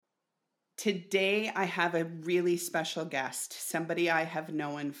Today, I have a really special guest, somebody I have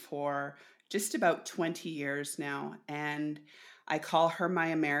known for just about 20 years now, and I call her my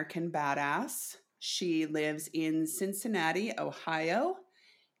American badass. She lives in Cincinnati, Ohio,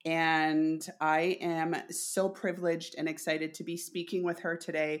 and I am so privileged and excited to be speaking with her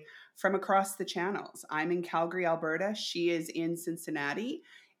today from across the channels. I'm in Calgary, Alberta. She is in Cincinnati.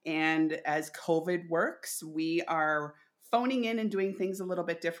 And as COVID works, we are phoning in and doing things a little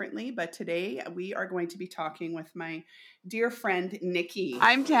bit differently. But today we are going to be talking with my dear friend, Nikki.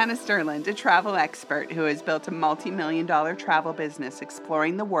 I'm Tana Sterland, a travel expert who has built a multi-million-dollar travel business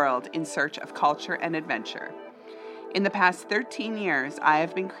exploring the world in search of culture and adventure. In the past 13 years, I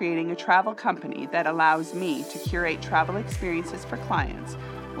have been creating a travel company that allows me to curate travel experiences for clients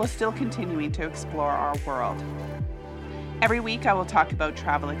while still continuing to explore our world. Every week, I will talk about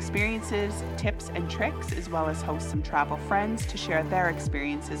travel experiences, tips and tricks, as well as host some travel friends to share their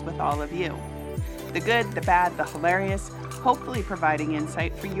experiences with all of you. The good, the bad, the hilarious, hopefully providing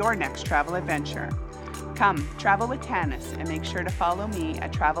insight for your next travel adventure. Come, travel with Tanis, and make sure to follow me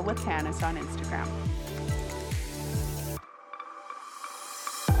at Travel with Tanis on Instagram.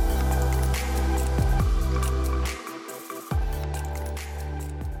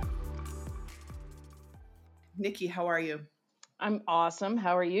 Nikki, how are you? I'm awesome.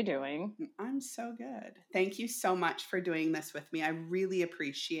 How are you doing? I'm so good. Thank you so much for doing this with me. I really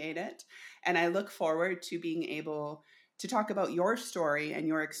appreciate it. And I look forward to being able to talk about your story and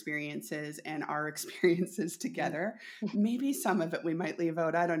your experiences and our experiences together. Maybe some of it we might leave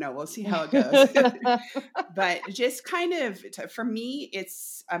out. I don't know. We'll see how it goes. But just kind of, for me,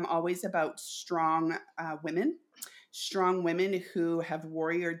 I'm always about strong women. Strong women who have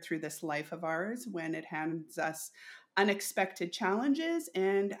warriored through this life of ours when it hands us unexpected challenges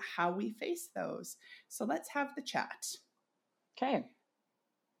and how we face those. So let's have the chat. Okay.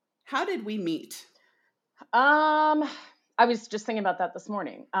 How did we meet? I was just thinking about that this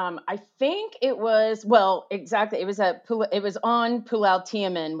morning. I think it was, exactly. It was on Pulau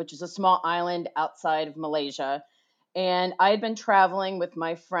Tiaman, which is a small island outside of Malaysia. And I had been traveling with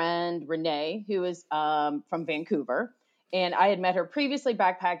my friend Renee, who is from Vancouver. And I had met her previously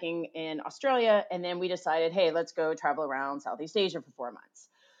backpacking in Australia. And then we decided, hey, let's go travel around Southeast Asia for 4 months.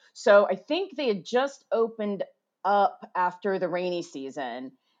 So I think they had just opened up after the rainy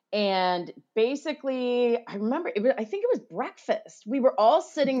season. And basically, I remember, I think it was breakfast. We were all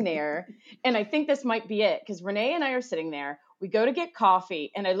sitting there. And I think this might be it, because Renee and I are sitting there. We go to get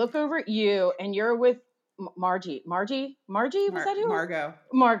coffee. And I look over at you, and you're with Margie, was that who?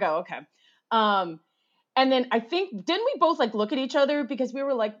 Margot. Okay. And then I think, didn't we both look at each other, because we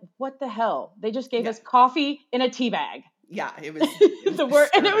were like, what the hell? They just gave us coffee in a tea bag. Yeah, it was the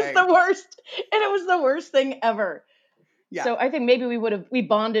worst. And it was the worst. And it was the worst thing ever. Yeah. So I think maybe we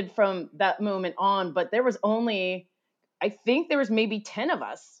bonded from that moment on, but there was I think there was maybe 10 of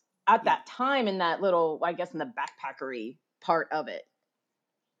us at that time in that little, I guess, in the backpackery part of it.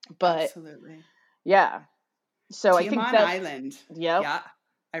 But absolutely. Yeah. So Tiaman I think Island. Yep. Yeah.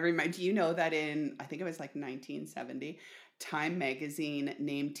 I remember, do you know that I think it was 1970, Time magazine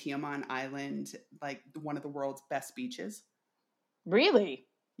named Tiaman Island one of the world's best beaches? Really?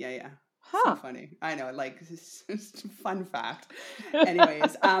 Yeah. Huh. So funny. I know, fun fact.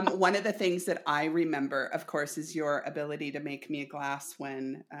 Anyways, one of the things that I remember, of course, is your ability to make me a glass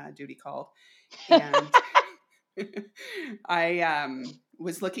when duty called. And I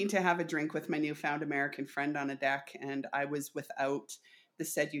was looking to have a drink with my newfound American friend on a deck, and I was without the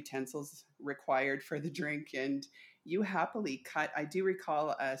said utensils required for the drink. And you happily cut, I do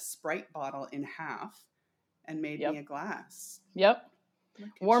recall, a Sprite bottle in half and made me a glass. Yep.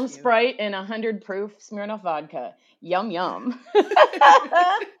 Warm Sprite and 100 proof Smirnoff vodka. Yum, yum.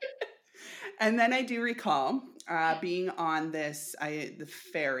 And then I do recall being on the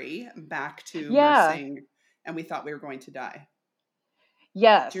ferry back to Mersing, and we thought we were going to die.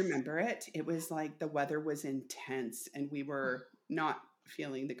 Yes. Do you remember it? It was the weather was intense and we were not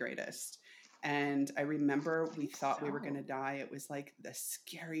feeling the greatest. And I remember we thought we were going to die. It was the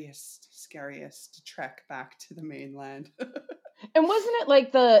scariest trek back to the mainland. And wasn't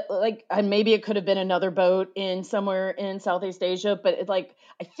it maybe it could have been another boat in somewhere in Southeast Asia, but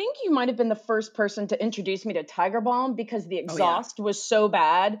I think you might have been the first person to introduce me to Tiger Balm, because the exhaust was so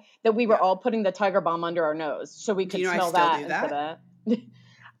bad that we were all putting the Tiger Balm under our nose so we could smell that instead of that.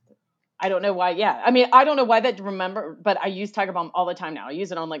 I don't know why. Yeah. I mean, I don't know why that remember, but I use Tiger Balm all the time now. I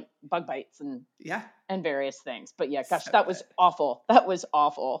use it on bug bites and various things. But yeah, gosh, that was awful. That was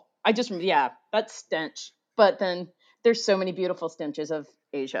awful. That stench. But then there's so many beautiful stenches of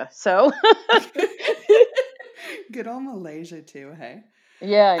Asia. So good old Malaysia too, hey?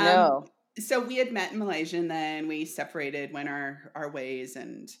 Yeah, I know. So we had met in Malaysia and then we separated, went our ways,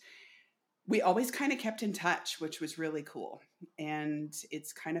 and we always kind of kept in touch, which was really cool. And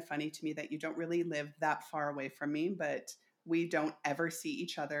it's kind of funny to me that you don't really live that far away from me, but we don't ever see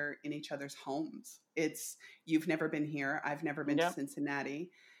each other in each other's homes. It's you've never been here, I've never been to Yeah.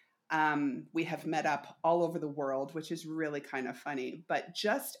 Cincinnati. We have met up all over the world, which is really kind of funny. But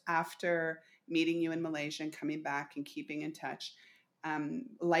just after meeting you in Malaysia and coming back and keeping in touch,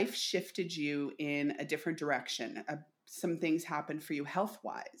 life shifted you in a different direction. Some things happened for you health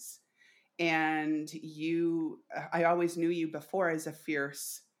wise. And I always knew you before as a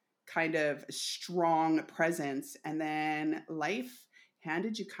fierce, kind of strong presence. And then life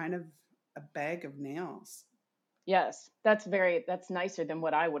handed you kind of a bag of nails. Yes, that's nicer than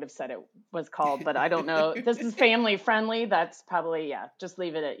what I would have said it was called, but I don't know. This is family friendly. That's probably, yeah, just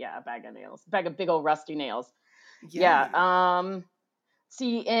leave it at, yeah, a bag of nails, bag of big old rusty nails. Yeah. Yeah.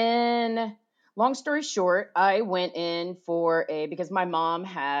 See, in long story short, I went in for because my mom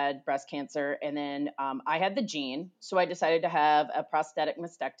had breast cancer, and then I had the gene, so I decided to have a prosthetic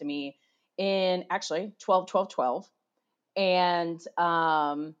mastectomy in actually 12 12 12. And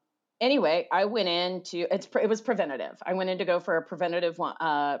anyway, I went in to it was preventative. I went in to go for a preventative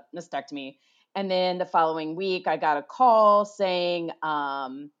mastectomy, and then the following week I got a call saying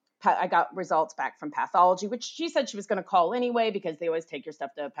I got results back from pathology, which she said she was going to call anyway because they always take your stuff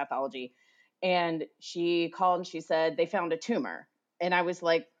to pathology. And she called and she said they found a tumor, and I was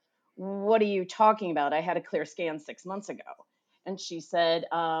like, "What are you talking about? I had a clear scan 6 months ago." And she said,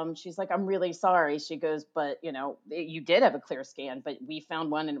 she's like, "I'm really sorry." She goes, "But you did have a clear scan, but we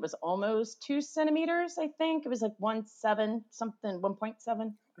found one and it was almost 2 centimeters. I think it was like 1.7 something,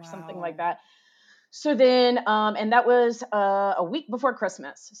 1.7 or something like Wow. that." So then, and that was a week before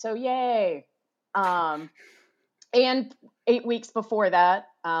Christmas. So yay. Um, and 8 weeks before that,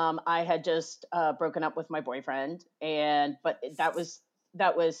 I had just broken up with my boyfriend, but that was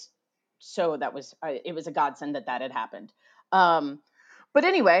it was a godsend that had happened. Um, but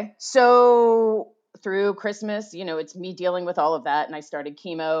anyway, so through Christmas, it's me dealing with all of that, and I started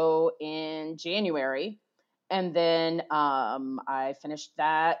chemo in January, and then I finished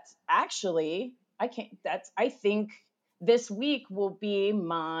that. Actually, I can't. I think this week will be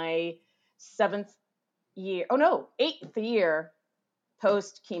my seventh year. Oh no, eighth year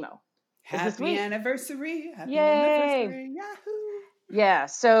post chemo is this Happy week. anniversary. Happy Yay! anniversary. Yahoo. Yeah.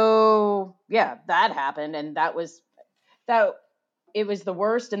 So yeah, that happened, and that it was the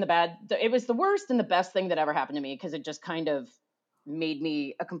worst and the bad. It was the worst and the best thing that ever happened to me because it just kind of made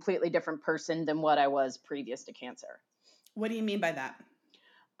me a completely different person than what I was previous to cancer. What do you mean by that?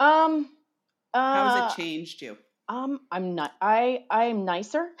 Um. How has it Uh. changed you? I'm not. I'm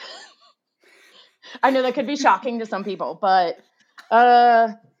nicer. I know that could be shocking to some people, but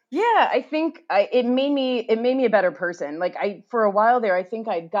uh yeah, I think it made me a better person. Like I for a while there, I think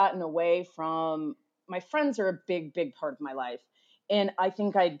I'd gotten away from my friends are a big part of my life. And I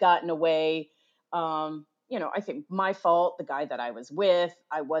think I'd gotten away I think my fault, the guy that I was with,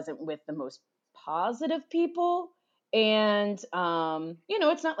 I wasn't with the most positive people. And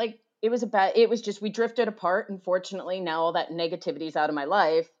it's not like it was just we drifted apart. Unfortunately, now all that negativity's out of my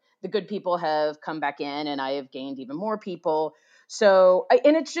life. The good people have come back in and I have gained even more people. So,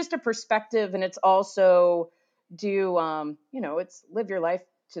 and it's just a perspective, and it's also it's live your life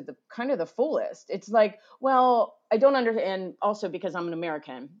to the kind of the fullest. It's like, well, I don't understand also because I'm an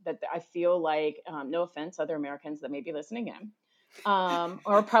American that I feel like, no offense, other Americans that may be listening in,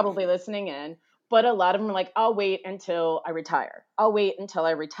 or probably listening in, but a lot of them are like, I'll wait until I retire. I'll wait until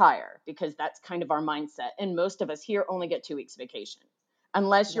I retire because that's kind of our mindset. And most of us here only get 2 weeks vacation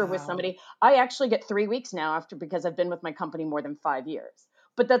unless you're with Wow. somebody. I actually get 3 weeks now because I've been with my company more than 5 years.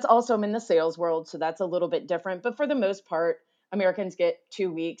 But that's also, I'm in the sales world, so that's a little bit different. But for the most part, Americans get 2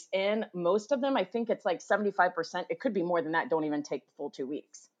 weeks, and most of them, I think it's like 75%. It could be more than that. Don't even take the full 2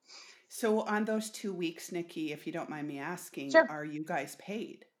 weeks. So on those 2 weeks, Nikki, if you don't mind me asking, Sure. are you guys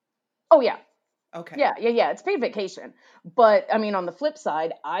paid? Oh yeah, Okay. yeah. It's paid vacation. But I mean, on the flip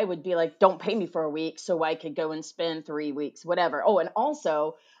side, I would be like, don't pay me for a week so I could go and spend 3 weeks, whatever. Oh, and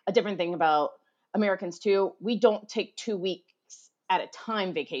also a different thing about Americans too, we don't take 2 weeks at a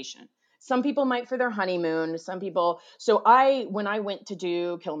time vacation. Some people might for their honeymoon, some people. So when I went to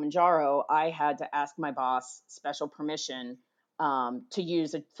do Kilimanjaro, I had to ask my boss special permission to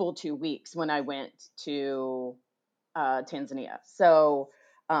use a full 2 weeks when I went to Tanzania. So,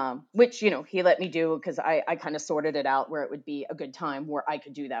 which he let me do because I kind of sorted it out where it would be a good time where I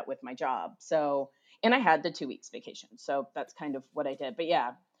could do that with my job. So, and I had the 2 weeks vacation, so that's kind of what I did. But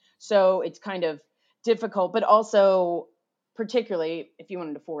yeah, so it's kind of difficult, but also particularly if you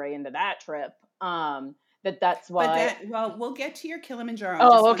wanted to foray into that trip, that's But why. well, we'll get to your Kilimanjaro in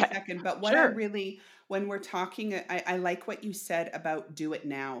just Oh, one okay. second. But what I Sure. really, when we're talking, I like what you said about do it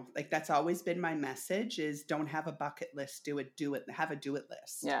now. Like that's always been my message is don't have a bucket list, do it, have a do it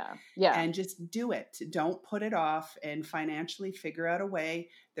list Yeah. Yeah. and just do it. Don't put it off and financially figure out a way.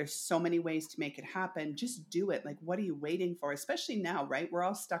 There's so many ways to make it happen. Just do it. Like, what are you waiting for? Especially now, right? We're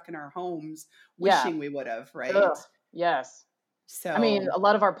all stuck in our homes Yeah. wishing we would have, right? Ugh. Yes. I mean, So a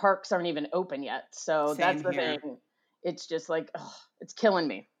lot of our parks aren't even open yet. So that's same the thing. here. It's just like, ugh, it's killing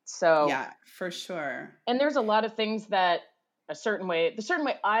me. So, Yeah, for sure. and there's a lot of things that the certain way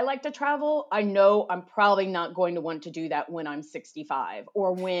I like to travel, I know I'm probably not going to want to do that when I'm 65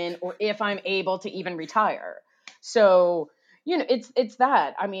 or if I'm able to even retire. So, it's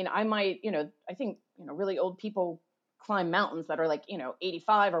that. I mean, I might, I think, really old people climb mountains that are like,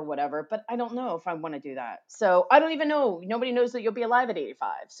 85 or whatever, but I don't know if I want to do that. So I don't even know. Nobody knows that you'll be alive at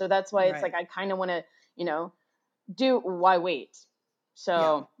 85. So that's why it's like, Right. I kind of want to, why wait?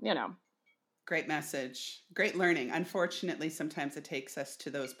 Yeah. So, Great message. Great learning. Unfortunately, sometimes it takes us to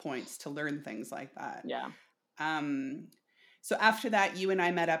those points to learn things like that. yeah. Um, so after that, you and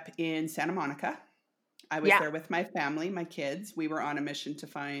I met up in Santa Monica. I was Yeah. there with my family, my kids. We were on a mission to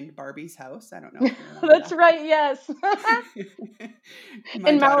find Barbie's house. I don't know if you remember That's that. right. Yes. My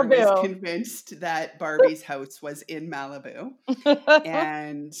In daughter was Malibu. convinced that Barbie's house was in Malibu.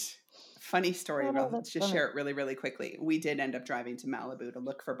 And funny story, Oh, I'll that's just funny. share it really, really quickly. We did end up driving to Malibu to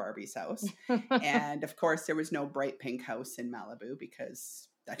look for Barbie's house. And of course, there was no bright pink house in Malibu because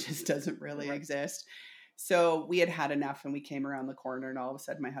that just doesn't really Right. exist. So we had had enough and we came around the corner and all of a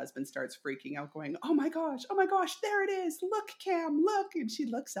sudden my husband starts freaking out going, oh my gosh, there it is. Look, Cam, look. And she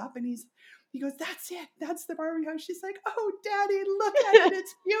looks up and he goes, that's it. That's the Barbie house. She's like, oh, Daddy, look at it.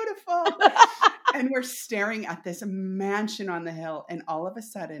 It's beautiful. And we're staring at this mansion on the hill. And all of a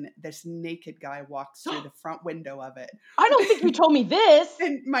sudden, this naked guy walks through the front window of it. I don't think you told me this.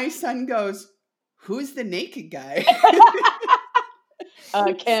 And my son goes, who's the naked guy?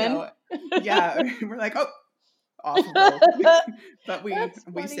 Ken. So, yeah, we're like, oh, awful. But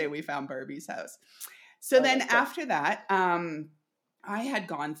we say we found Barbie's house. So then after that, I had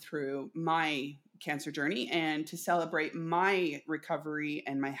gone through my cancer journey, and to celebrate my recovery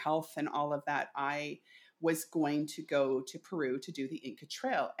and my health and all of that, I was going to go to Peru to do the Inca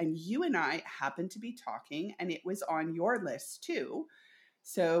Trail. And you and I happened to be talking, and it was on your list too.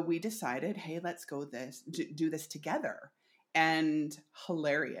 So we decided, hey, let's go do this together. And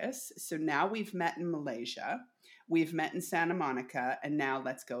hilarious. So now we've met in Malaysia, we've met in Santa Monica, and now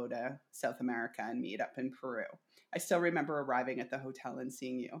let's go to South America and meet up in Peru. I still remember arriving at the hotel and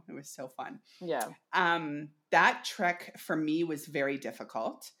seeing you. It was so fun. Yeah. That trek for me was very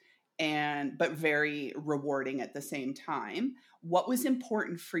difficult but very rewarding at the same time. What was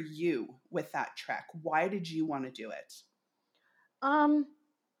important for you with that trek? Why did you want to do it?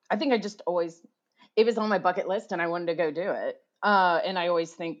 I think it was on my bucket list and I wanted to go do it. And I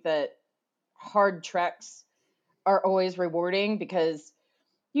always think that hard treks are always rewarding because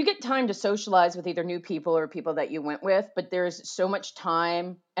you get time to socialize with either new people or people that you went with, but there's so much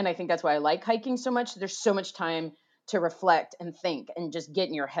time. And I think that's why I like hiking so much. There's so much time to reflect and think and just get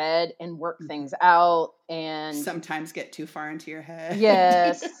in your head and work things out. And sometimes get too far into your head.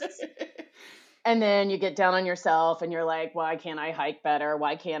 Yes. And then you get down on yourself and you're like, why can't I hike better?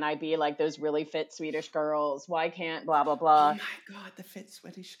 Why can't I be like those really fit Swedish girls? Why can't blah, blah, blah. Oh my God, the fit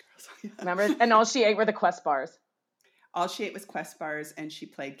Swedish girls. Remember? And all she ate were the Quest bars. All she ate was Quest bars and she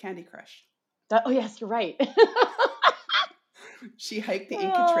played Candy Crush. Oh, yes, you're right. She hiked the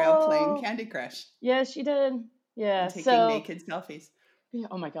Inca Trail playing Candy Crush. Yes, she did. Yeah. And taking naked selfies.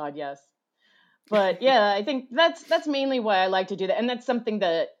 Oh my God, yes. But yeah, I think that's mainly why I like to do that. And that's something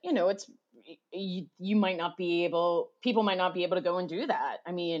that, you might not be able, people might not be able to go and do that.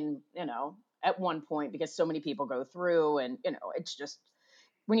 I mean, at one point, because so many people go through and, it's just,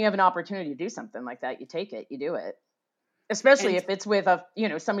 when you have an opportunity to do something like that, you take it, you do it. Especially if it's with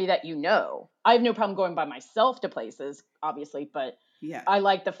somebody that I have no problem going by myself to places, obviously, but yeah, I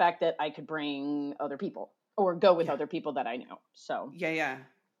like the fact that I could bring other people or go with other people that I know. So yeah,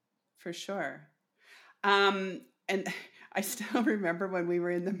 for sure. And I still remember when we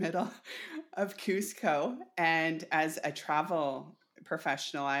were in the middle of Cusco, and as a travel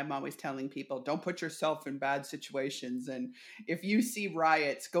professional, I'm always telling people, don't put yourself in bad situations. And if you see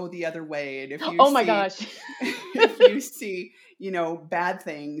riots, go the other way. And if you my gosh, if you see, bad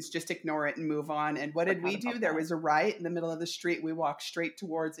things, just ignore it and move on. And what did we do? There was a riot in the middle of the street. We walked straight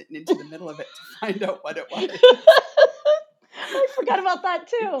towards it and into the middle of it to find out what it was. I forgot about that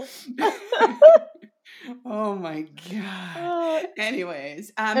too. Oh my God. Uh,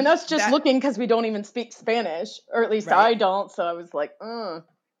 Anyways, and us just that looking because we don't even speak Spanish, or at least right. I don't. So I was like,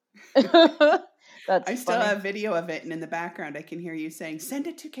 that's I still funny. have video of it, and in the background, I can hear you saying, "Send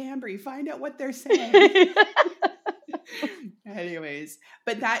it to Cambry, find out what they're saying." Anyways,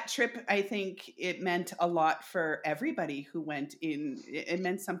 but that trip, I think it meant a lot for everybody who went in. It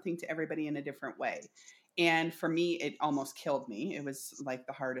meant something to everybody in a different way. And for me, it almost killed me. It was like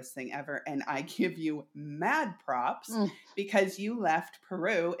the hardest thing ever. And I give you mad props Mm, because you left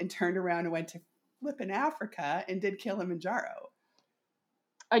Peru and turned around and went to flippin' Africa and did Kilimanjaro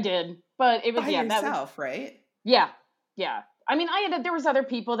I did, but it was by yeah, that was yourself, right? yeah, yeah. I mean, there was other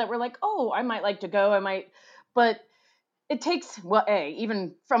people that were like, oh, I might like to go, I might, but it takes well,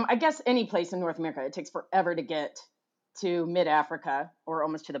 even from I guess any place in North America, it takes forever to get to mid Africa or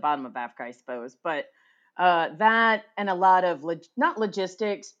almost to the bottom of Africa, I suppose. But that and a lot of not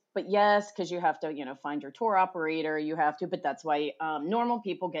logistics, but yes, because you have to find your tour operator. You have to, but that's why normal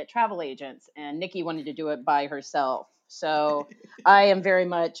people get travel agents, and Nikki wanted to do it by herself. So I am very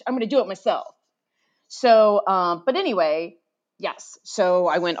much I'm going to do it myself. So, but anyway, yes. So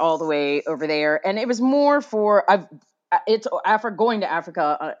I went all the way over there, and it was more for it's Africa. Going to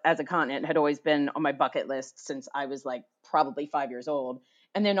Africa as a continent had always been on my bucket list since I was like probably 5 years old.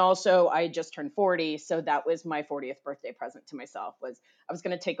 And then also I had just turned 40, so that was my 40th birthday present to myself. Was I was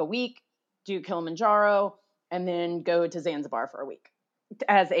going to take a week, do Kilimanjaro, and then go to Zanzibar for a week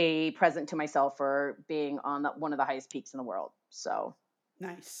as a present to myself for being on one of the highest peaks in the world. So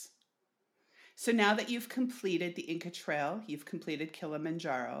Nice. So now that you've completed the Inca Trail, you've completed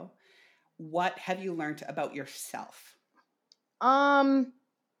Kilimanjaro, what have you learned about yourself? um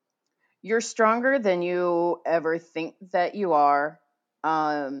you're stronger than you ever think that you are,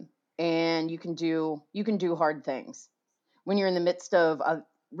 um, and you can do hard things when you're in the midst of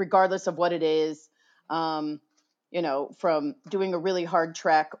regardless of what it is, um, from doing a really hard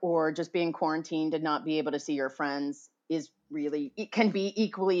trek or just being quarantined and not be able to see your friends is really it can be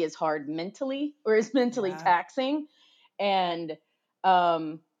equally as hard mentally or as mentally Yeah. taxing, and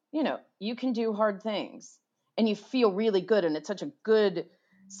um, you can do hard things and you feel really good, and it's such a good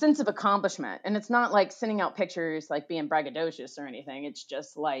sense of accomplishment. And it's not like sending out pictures like being braggadocious or anything. It's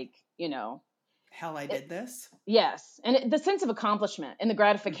just like, Hell, I it, did this. yes. And the sense of accomplishment and the Hmm.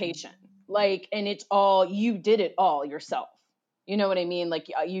 gratification, like, and it's all, you did it all yourself. You know what I mean? Like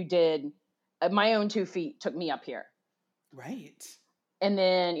you did, my own 2 feet took me up here. Right. And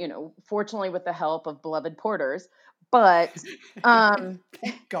then, fortunately with the help of beloved porters, but, um,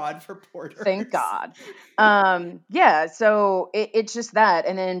 Thank God for thank porters. God. Yeah, so it's just that.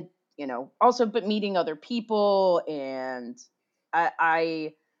 And then, also, but meeting other people, and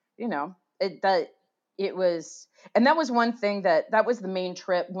I that it was, and that was one thing that was the main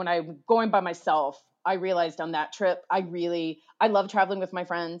trip when I going by myself. I realized on that trip, I love traveling with my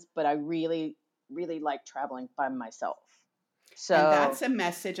friends, but I really, really like traveling by myself. And So, that's a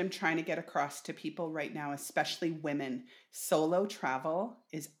message I'm trying to get across to people right now, especially women. Solo travel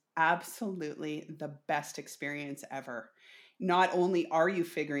is absolutely the best experience ever. Not only are you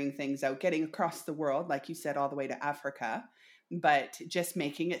figuring things out, getting across the world, like you said, all the way to Africa, but just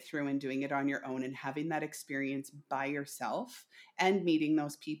making it through and doing it on your own and having that experience by yourself and meeting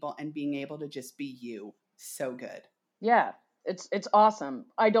those people and being able to just be you. So good. yeah, it's awesome.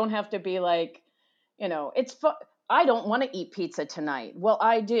 I don't have to be like, it's I don't want to eat pizza tonight. Well,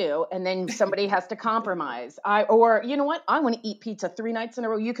 I do, and then somebody has to compromise. Or you know what? I want to eat pizza 3 nights in a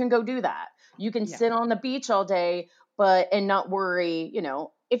row. You can go do that. You can Yeah. sit on the beach all day, but and not worry.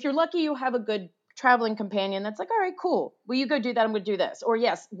 If you're lucky, you have a good traveling companion that's like, all right, cool. Will you go do that? I'm going to do this. Or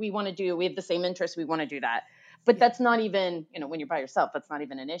yes, we have the same interests. We want to do that. But Yeah. that's not even, when you're by yourself, that's not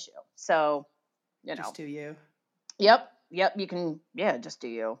even an issue. So, you Just know, do you. yep, you can, yeah, just do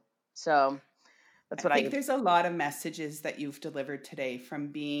you. So I that's what I think would. there's a lot of messages that you've delivered today from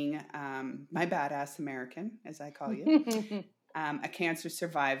being my badass American, as I call you, a cancer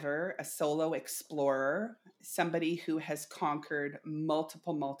survivor, a solo explorer, somebody who has conquered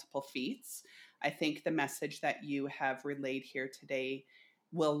multiple feats. I think the message that you have relayed here today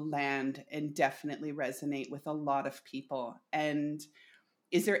will land and definitely resonate with a lot of people. And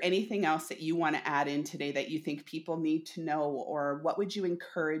is there anything else that you want to add in today that you think people need to know, or what would you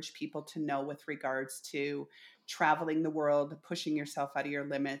encourage people to know with regards to traveling the world, pushing yourself out of your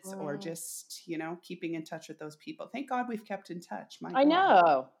limits, or Mm, just, keeping in touch with those people? Thank God we've kept in touch. My I God.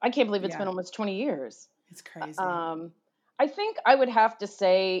 know. I can't believe it's Yeah, been almost 20 years. it's crazy. Um, I think I would have to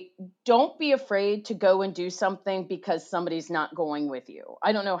say, don't be afraid to go and do something because somebody's not going with you.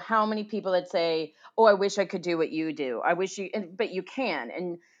 I don't know how many people that say, "Oh, I wish I could do what you do. I wish you," but you can.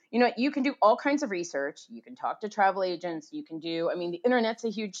 And You can do all kinds of research. You can talk to travel agents. You can do, I mean, the internet's a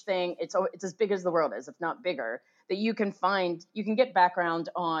huge thing. It's as big as the world is, if not bigger, that you can get background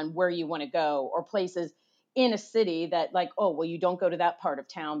on where you want to go, or places in a city that, like, oh, well, you don't go to that part of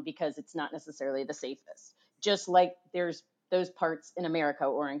town because it's not necessarily the safest. Just like there's those parts in America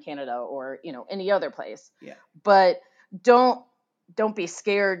or in Canada or, any other place. Yeah. But don't be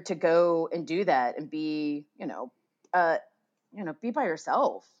scared to go and do that and be, be by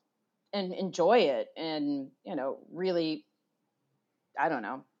yourself and enjoy it, and, really, I don't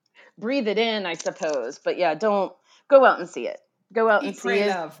know, breathe it in, I suppose. But yeah, don't go out and see it. Go out and Eat, see pray, it.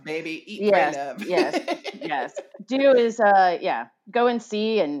 love, baby. Eat, Yes, pray, love. yes, yes. Do is, go and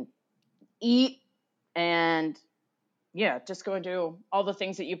see and eat, and yeah, just go and do all the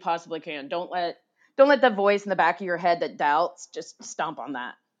things that you possibly can. Don't let the voice in the back of your head that doubts just stomp on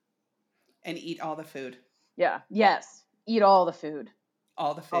that. And eat all the food. Yeah. Yes. Eat all the food.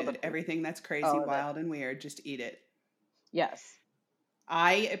 All the food. Everything that's crazy, wild, and weird, just eat it. Yes.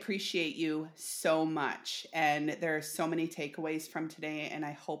 I appreciate you so much. And there are so many takeaways from today. And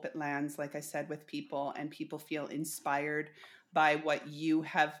I hope it lands, like I said, with people, and people feel inspired by what you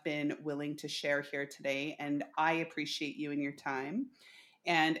have been willing to share here today. And I appreciate you and your time.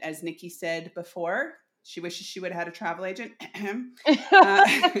 And as Nikki said before, she wishes she would have had a travel agent.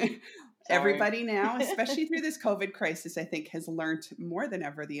 Everybody now, especially through this COVID crisis, I think has learned more than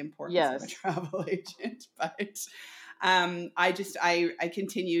ever the importance of a travel agent. But I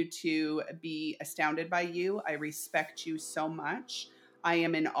continue to be astounded by you. I respect you so much. I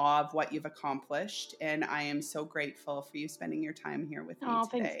am in awe of what you've accomplished, and I am so grateful for you spending your time here with me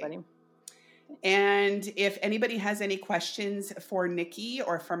today. Thanks, buddy. And if anybody has any questions for Nikki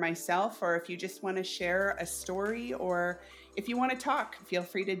or for myself, or if you just want to share a story, or if you want to talk, feel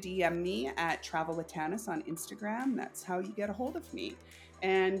free to DM me at Travel with Tanis on Instagram. That's how you get a hold of me.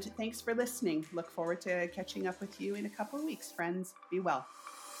 And thanks for listening. Look forward to catching up with you in a couple of weeks, friends. Be well.